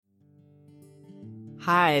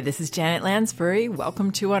Hi, this is Janet Lansbury. Welcome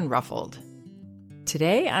to Unruffled.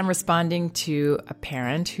 Today, I'm responding to a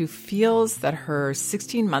parent who feels that her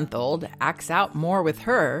 16-month-old acts out more with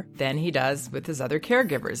her than he does with his other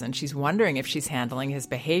caregivers, and she's wondering if she's handling his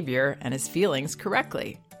behavior and his feelings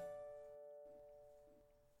correctly.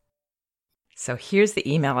 So here's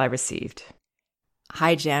the email I received.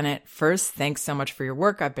 Hi, Janet. First, thanks so much for your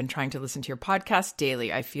work. I've been trying to listen to your podcast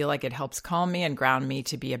daily. I feel like it helps calm me and ground me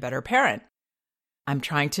to be a better parent. I'm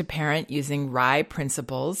trying to parent using RIE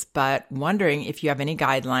principles, but wondering if you have any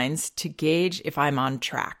guidelines to gauge if I'm on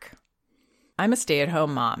track. I'm a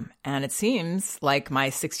stay-at-home mom, and it seems like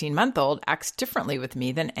my 16-month-old acts differently with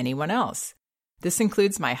me than anyone else. This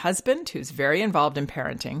includes my husband, who's very involved in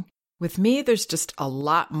parenting. With me, there's just a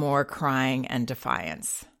lot more crying and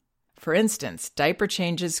defiance. For instance, diaper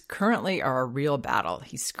changes currently are a real battle.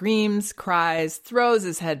 He screams, cries, throws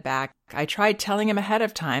his head back. I tried telling him ahead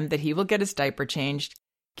of time that he will get his diaper changed,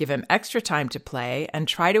 give him extra time to play, and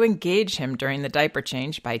try to engage him during the diaper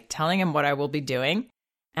change by telling him what I will be doing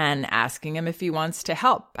and asking him if he wants to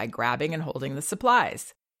help by grabbing and holding the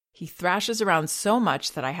supplies. He thrashes around so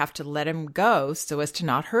much that I have to let him go so as to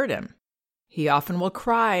not hurt him. He often will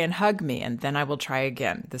cry and hug me, and then I will try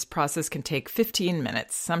again. This process can take 15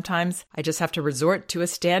 minutes. Sometimes I just have to resort to a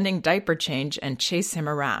standing diaper change and chase him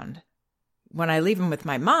around. When I leave him with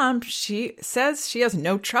my mom, she says she has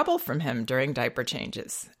no trouble from him during diaper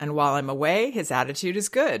changes. And while I'm away, his attitude is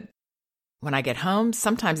good. When I get home,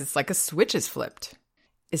 sometimes it's like a switch is flipped.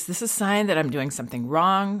 Is this a sign that I'm doing something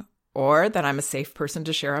wrong or that I'm a safe person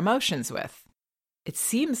to share emotions with? It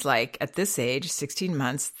seems like at this age, 16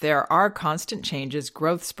 months, there are constant changes,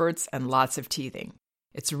 growth spurts, and lots of teething.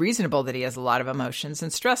 It's reasonable that he has a lot of emotions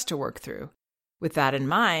and stress to work through. With that in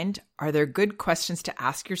mind, are there good questions to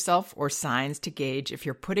ask yourself or signs to gauge if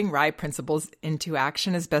you're putting RIE principles into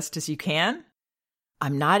action as best as you can?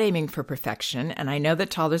 I'm not aiming for perfection, and I know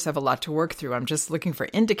that toddlers have a lot to work through. I'm just looking for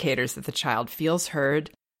indicators that the child feels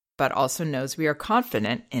heard, but also knows we are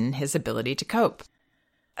confident in his ability to cope.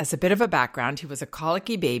 As a bit of a background, he was a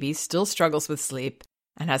colicky baby, still struggles with sleep,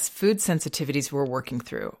 and has food sensitivities we're working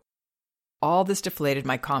through. All this deflated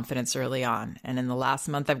my confidence early on, and in the last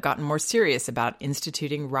month I've gotten more serious about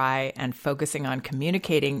instituting RIE and focusing on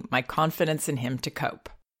communicating my confidence in him to cope.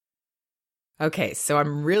 Okay, so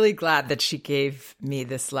I'm really glad that she gave me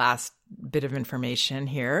this last bit of information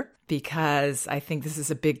here, because I think this is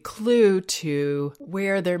a big clue to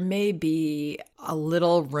where there may be a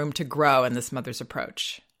little room to grow in this mother's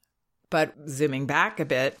approach. But zooming back a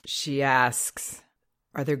bit, she asks,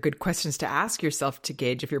 are there good questions to ask yourself to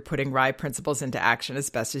gauge if you're putting RIE principles into action as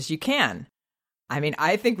best as you can? I mean,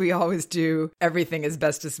 I think we always do everything as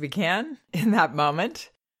best as we can in that moment.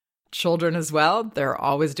 Children as well, they're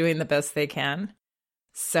always doing the best they can.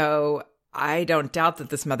 So I don't doubt that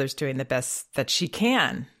this mother's doing the best that she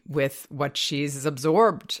can with what she's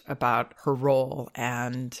absorbed about her role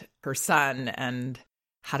and her son and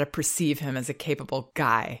how to perceive him as a capable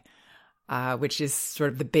guy, which is sort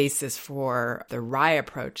of the basis for the RIE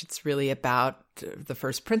approach. It's really about the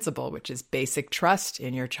first principle, which is basic trust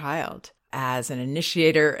in your child as an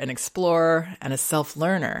initiator, an explorer, and a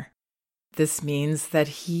self-learner. This means that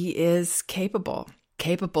he is capable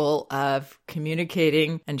of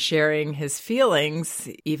communicating and sharing his feelings,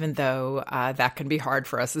 even though that can be hard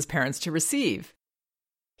for us as parents to receive.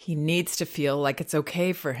 He needs to feel like it's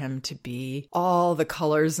okay for him to be all the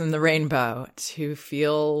colors in the rainbow, to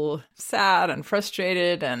feel sad and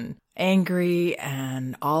frustrated and angry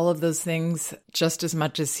and all of those things just as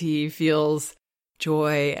much as he feels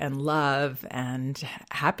joy and love and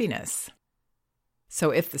happiness. So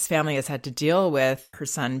if this family has had to deal with her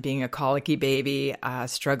son being a colicky baby,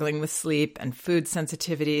 struggling with sleep and food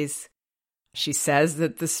sensitivities, she says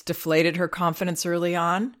that this deflated her confidence early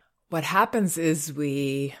on. What happens is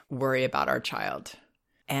we worry about our child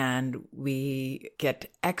and we get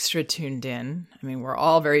extra tuned in. I mean, we're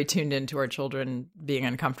all very tuned in to our children being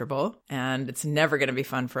uncomfortable, and it's never going to be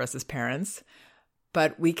fun for us as parents.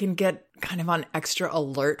 But we can get kind of on extra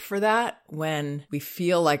alert for that when we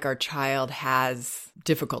feel like our child has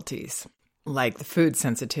difficulties, like the food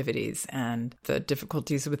sensitivities and the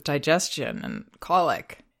difficulties with digestion and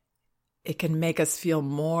colic. It can make us feel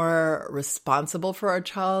more responsible for our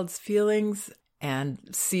child's feelings and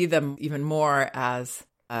see them even more as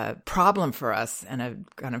a problem for us and a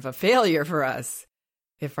kind of a failure for us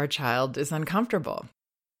if our child is uncomfortable.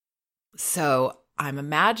 So I'm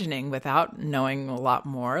imagining, without knowing a lot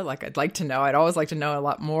more, like I'd always like to know a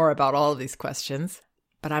lot more about all of these questions,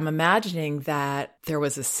 but I'm imagining that there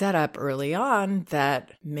was a setup early on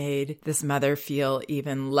that made this mother feel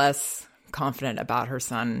even less confident about her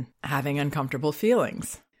son having uncomfortable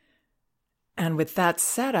feelings. And with that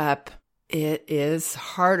setup, it is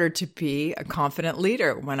harder to be a confident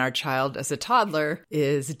leader when our child as a toddler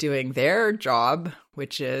is doing their job,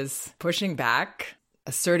 which is pushing back,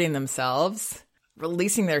 asserting themselves,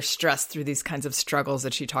 releasing their stress through these kinds of struggles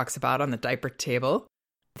that she talks about on the diaper table.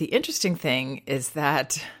 The interesting thing is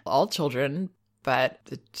that all children, but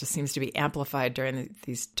it just seems to be amplified during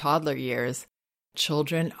these toddler years,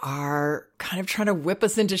 children are kind of trying to whip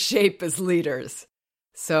us into shape as leaders.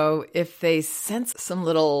 So if they sense some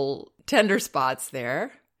little tender spots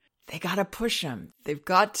there, they got to push them. They've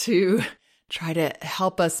got to try to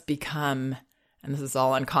help us become, and this is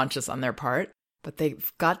all unconscious on their part, but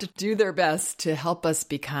they've got to do their best to help us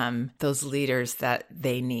become those leaders that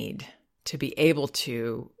they need to be able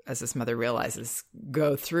to, as this mother realizes,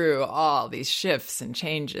 go through all these shifts and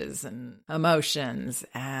changes and emotions.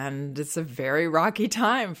 And it's a very rocky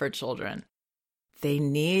time for children. They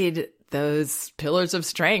need those pillars of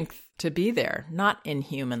strength to be there, not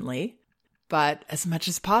inhumanly, but as much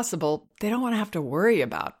as possible, they don't want to have to worry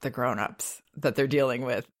about the grown-ups that they're dealing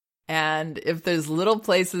with. And if there's little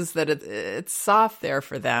places that it's soft there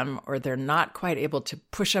for them, or they're not quite able to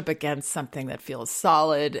push up against something that feels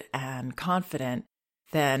solid and confident,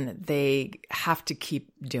 then they have to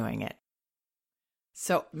keep doing it.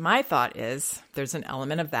 So my thought is there's an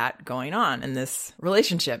element of that going on in this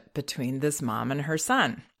relationship between this mom and her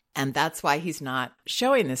son. And that's why he's not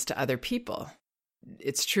showing this to other people.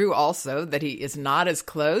 It's true also that he is not as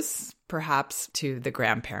close, perhaps, to the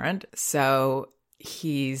grandparent. So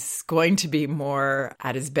he's going to be more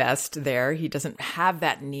at his best there. He doesn't have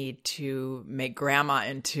that need to make grandma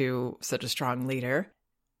into such a strong leader.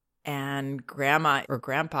 And grandma or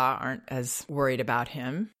grandpa aren't as worried about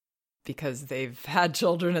him because they've had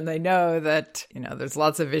children and they know that, there's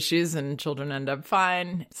lots of issues and children end up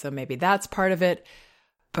fine. So maybe that's part of it.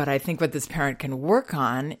 But I think what this parent can work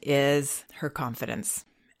on is her confidence.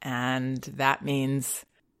 And that means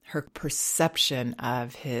her perception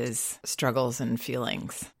of his struggles and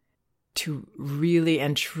feelings, to really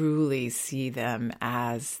and truly see them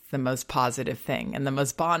as the most positive thing and the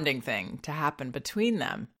most bonding thing to happen between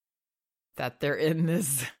them. That they're in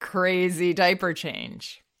this crazy diaper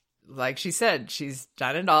change. Like she said, she's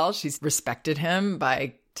done it all. She's respected him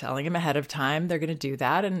by telling him ahead of time they're going to do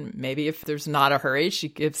that. And maybe if there's not a hurry, she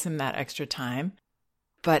gives him that extra time.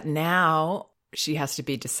 But now she has to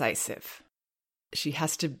be decisive. She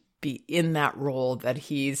has to be in that role that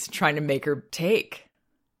he's trying to make her take.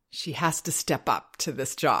 She has to step up to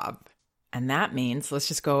this job. And that means, let's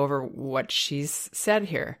just go over what she's said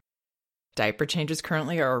here. Diaper changes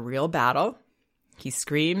currently are a real battle. He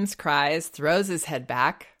screams, cries, throws his head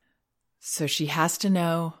back. So she has to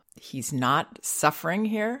know he's not suffering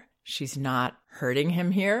here. She's not hurting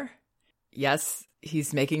him here. Yes,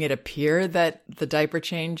 he's making it appear that the diaper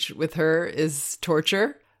change with her is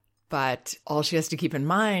torture. But all she has to keep in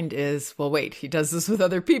mind is, well, wait, he does this with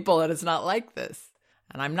other people and it's not like this.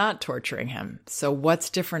 And I'm not torturing him. So what's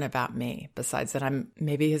different about me besides that I'm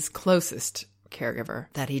maybe his closest caregiver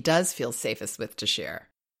that he does feel safest with to share?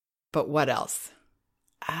 But what else?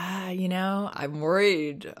 I'm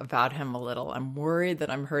worried about him a little. I'm worried that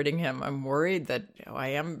I'm hurting him. I'm worried that I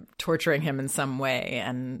am torturing him in some way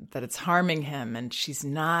and that it's harming him. And she's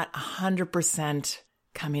not 100%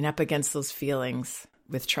 coming up against those feelings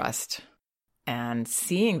with trust and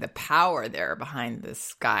seeing the power there behind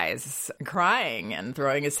this guy's crying and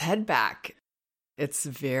throwing his head back. It's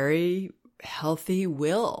very healthy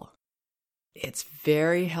will. It's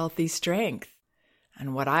very healthy strength.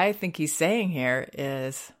 And what I think he's saying here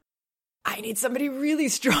is, I need somebody really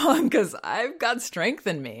strong because I've got strength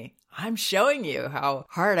in me. I'm showing you how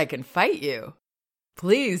hard I can fight you.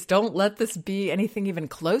 Please don't let this be anything even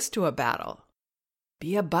close to a battle.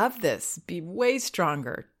 Be above this. Be way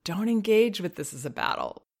stronger. Don't engage with this as a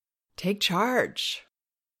battle. Take charge.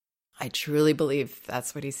 I truly believe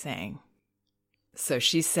that's what he's saying. So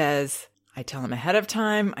she says, I tell him ahead of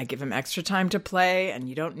time, I give him extra time to play, and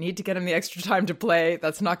you don't need to get him the extra time to play.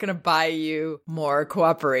 That's not going to buy you more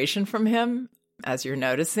cooperation from him, as you're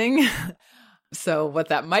noticing. So what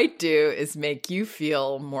that might do is make you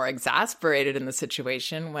feel more exasperated in the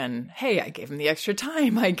situation when, hey, I gave him the extra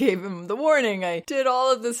time, I gave him the warning, I did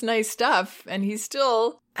all of this nice stuff, and he's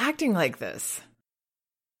still acting like this.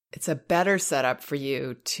 It's a better setup for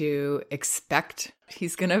you to expect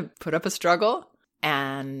he's going to put up a struggle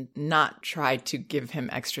and not try to give him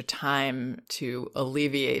extra time to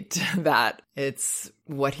alleviate that. It's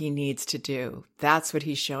what he needs to do. That's what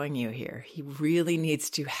he's showing you here. He really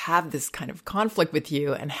needs to have this kind of conflict with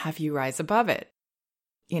you and have you rise above it.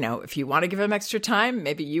 if you want to give him extra time,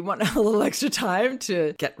 maybe you want a little extra time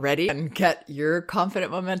to get ready and get your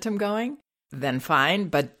confident momentum going, then fine.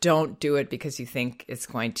 But don't do it because you think it's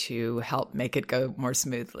going to help make it go more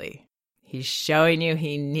smoothly. He's showing you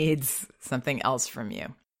he needs something else from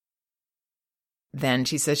you. Then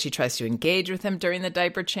she says she tries to engage with him during the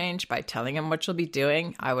diaper change by telling him what she'll be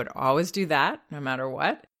doing. I would always do that, no matter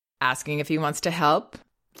what. Asking if he wants to help,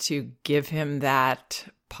 to give him that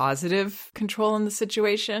positive control in the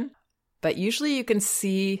situation. But usually you can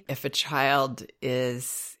see if a child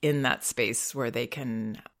is in that space where they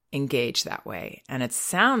can engage that way. And it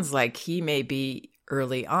sounds like he may be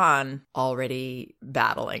early on already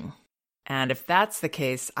battling. And if that's the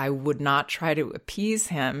case, I would not try to appease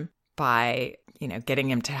him by, getting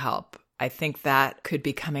him to help. I think that could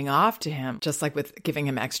be coming off to him, just like with giving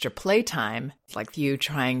him extra playtime. It's like you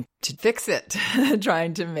trying to fix it,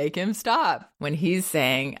 trying to make him stop when he's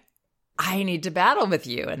saying, I need to battle with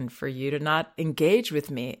you, and for you to not engage with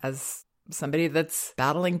me as somebody that's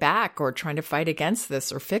battling back or trying to fight against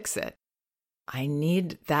this or fix it. I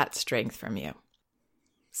need that strength from you.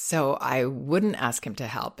 So I wouldn't ask him to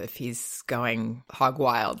help if he's going hog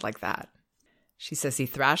wild like that. She says he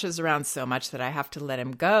thrashes around so much that I have to let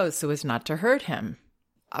him go so as not to hurt him.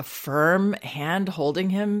 A firm hand holding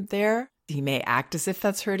him there, he may act as if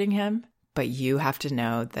that's hurting him, but you have to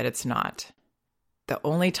know that it's not. The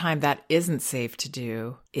only time that isn't safe to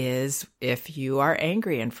do is if you are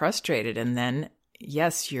angry and frustrated, and then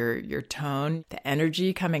yes, your tone, the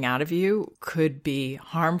energy coming out of you could be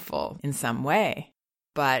harmful in some way.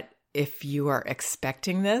 But if you are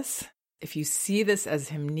expecting this, if you see this as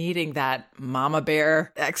him needing that mama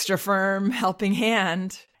bear, extra firm helping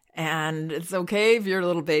hand, and it's okay if your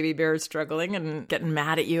little baby bear is struggling and getting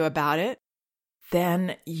mad at you about it,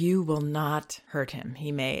 then you will not hurt him.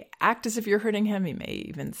 He may act as if you're hurting him. He may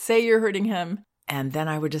even say you're hurting him. And then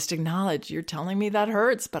I would just acknowledge, you're telling me that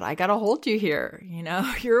hurts, but I got to hold you here. You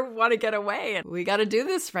want to get away and we got to do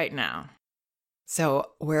this right now.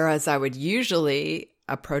 So whereas I would usually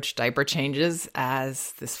approach diaper changes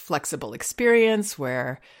as this flexible experience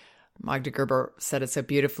where Magda Gerber said it so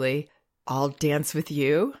beautifully, I'll dance with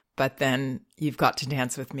you, but then you've got to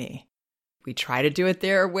dance with me. We try to do it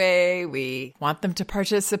their way. We want them to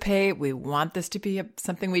participate. We want this to be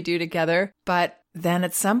something we do together. But then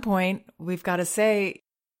at some point, we've got to say,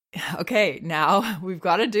 okay, now we've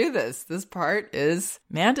got to do this. This part is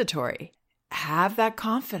mandatory. Have that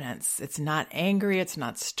confidence. It's not angry. It's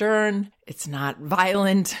not stern. It's not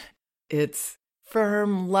violent. It's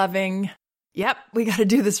firm, loving. Yep, we got to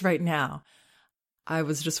do this right now. I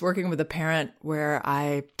was just working with a parent where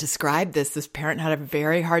I described this. This parent had a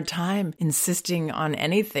very hard time insisting on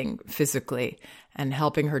anything physically and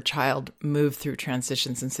helping her child move through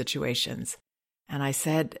transitions and situations. And I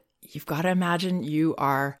said, you've got to imagine you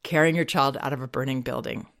are carrying your child out of a burning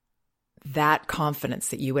building. That confidence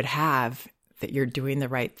that you would have that you're doing the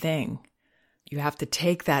right thing, you have to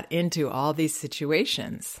take that into all these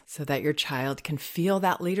situations so that your child can feel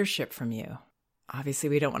that leadership from you. Obviously,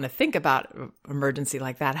 we don't want to think about an emergency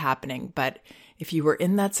like that happening, but if you were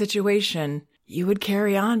in that situation, you would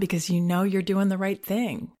carry on because you know you're doing the right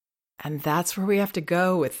thing. And that's where we have to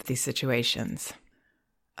go with these situations,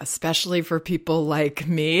 especially for people like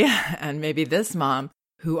me and maybe this mom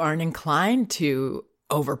who aren't inclined to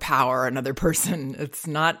overpower another person. It's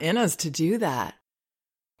not in us to do that.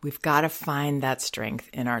 We've got to find that strength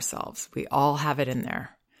in ourselves. We all have it in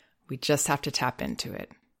there. We just have to tap into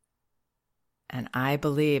it. And I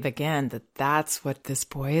believe, again, that that's what this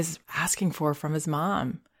boy is asking for from his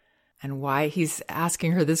mom and why he's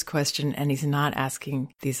asking her this question and he's not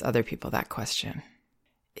asking these other people that question.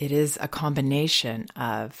 It is a combination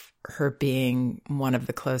of her being one of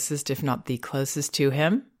the closest, if not the closest to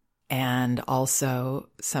him, and also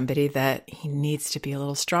somebody that he needs to be a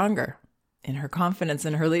little stronger in her confidence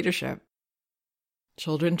and her leadership.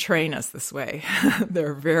 Children train us this way.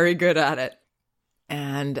 They're very good at it.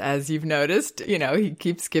 And as you've noticed, he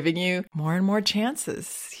keeps giving you more and more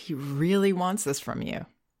chances. He really wants this from you.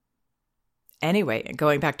 Anyway,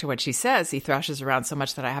 going back to what she says, he thrashes around so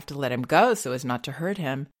much that I have to let him go so as not to hurt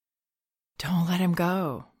him. Don't let him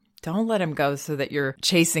go. Don't let him go so that you're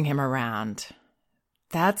chasing him around.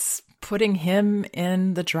 That's putting him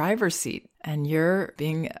in the driver's seat and you're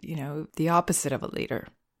being, the opposite of a leader.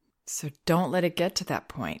 So don't let it get to that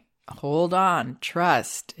point. Hold on,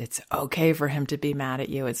 trust. It's okay for him to be mad at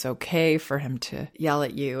you. It's okay for him to yell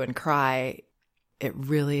at you and cry. It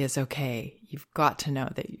really is okay. You've got to know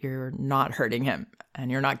that you're not hurting him and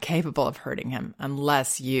you're not capable of hurting him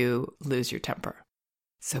unless you lose your temper.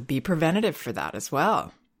 So be preventative for that as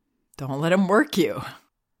well. Don't let him work you.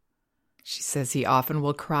 She says he often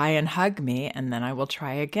will cry and hug me, and then I will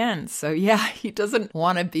try again. So yeah, he doesn't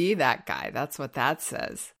want to be that guy. That's what that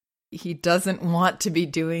says. He doesn't want to be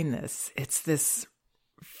doing this. It's this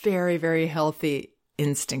very, very healthy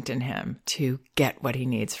instinct in him to get what he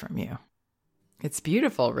needs from you. It's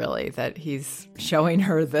beautiful, really, that he's showing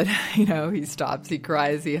her that, he stops, he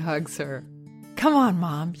cries, he hugs her. Come on,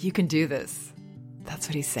 Mom, you can do this. That's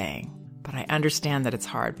what he's saying. But I understand that it's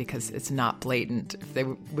hard because it's not blatant. If they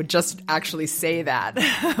would just actually say that,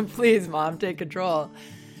 please, Mom, take control,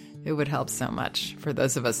 it would help so much for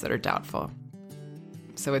those of us that are doubtful.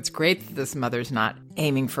 So it's great that this mother's not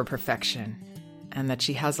aiming for perfection and that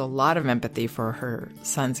she has a lot of empathy for her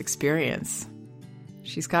son's experience.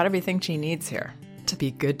 She's got everything she needs here to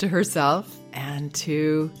be good to herself and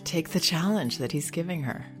to take the challenge that he's giving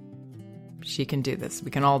her. She can do this.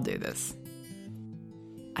 We can all do this.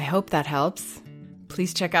 I hope that helps.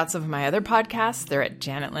 Please check out some of my other podcasts. They're at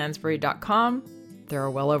janetlansbury.com. There are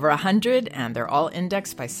well over 100, and they're all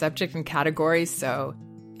indexed by subject and category, so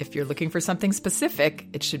if you're looking for something specific,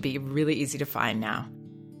 it should be really easy to find now.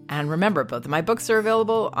 And remember, both of my books are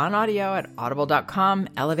available on audio at audible.com,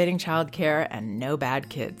 Elevating Childcare, and No Bad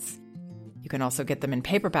Kids. You can also get them in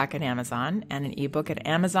paperback at Amazon and an ebook at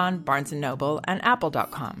Amazon, Barnes & Noble, and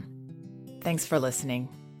apple.com. Thanks for listening.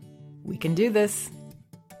 We can do this.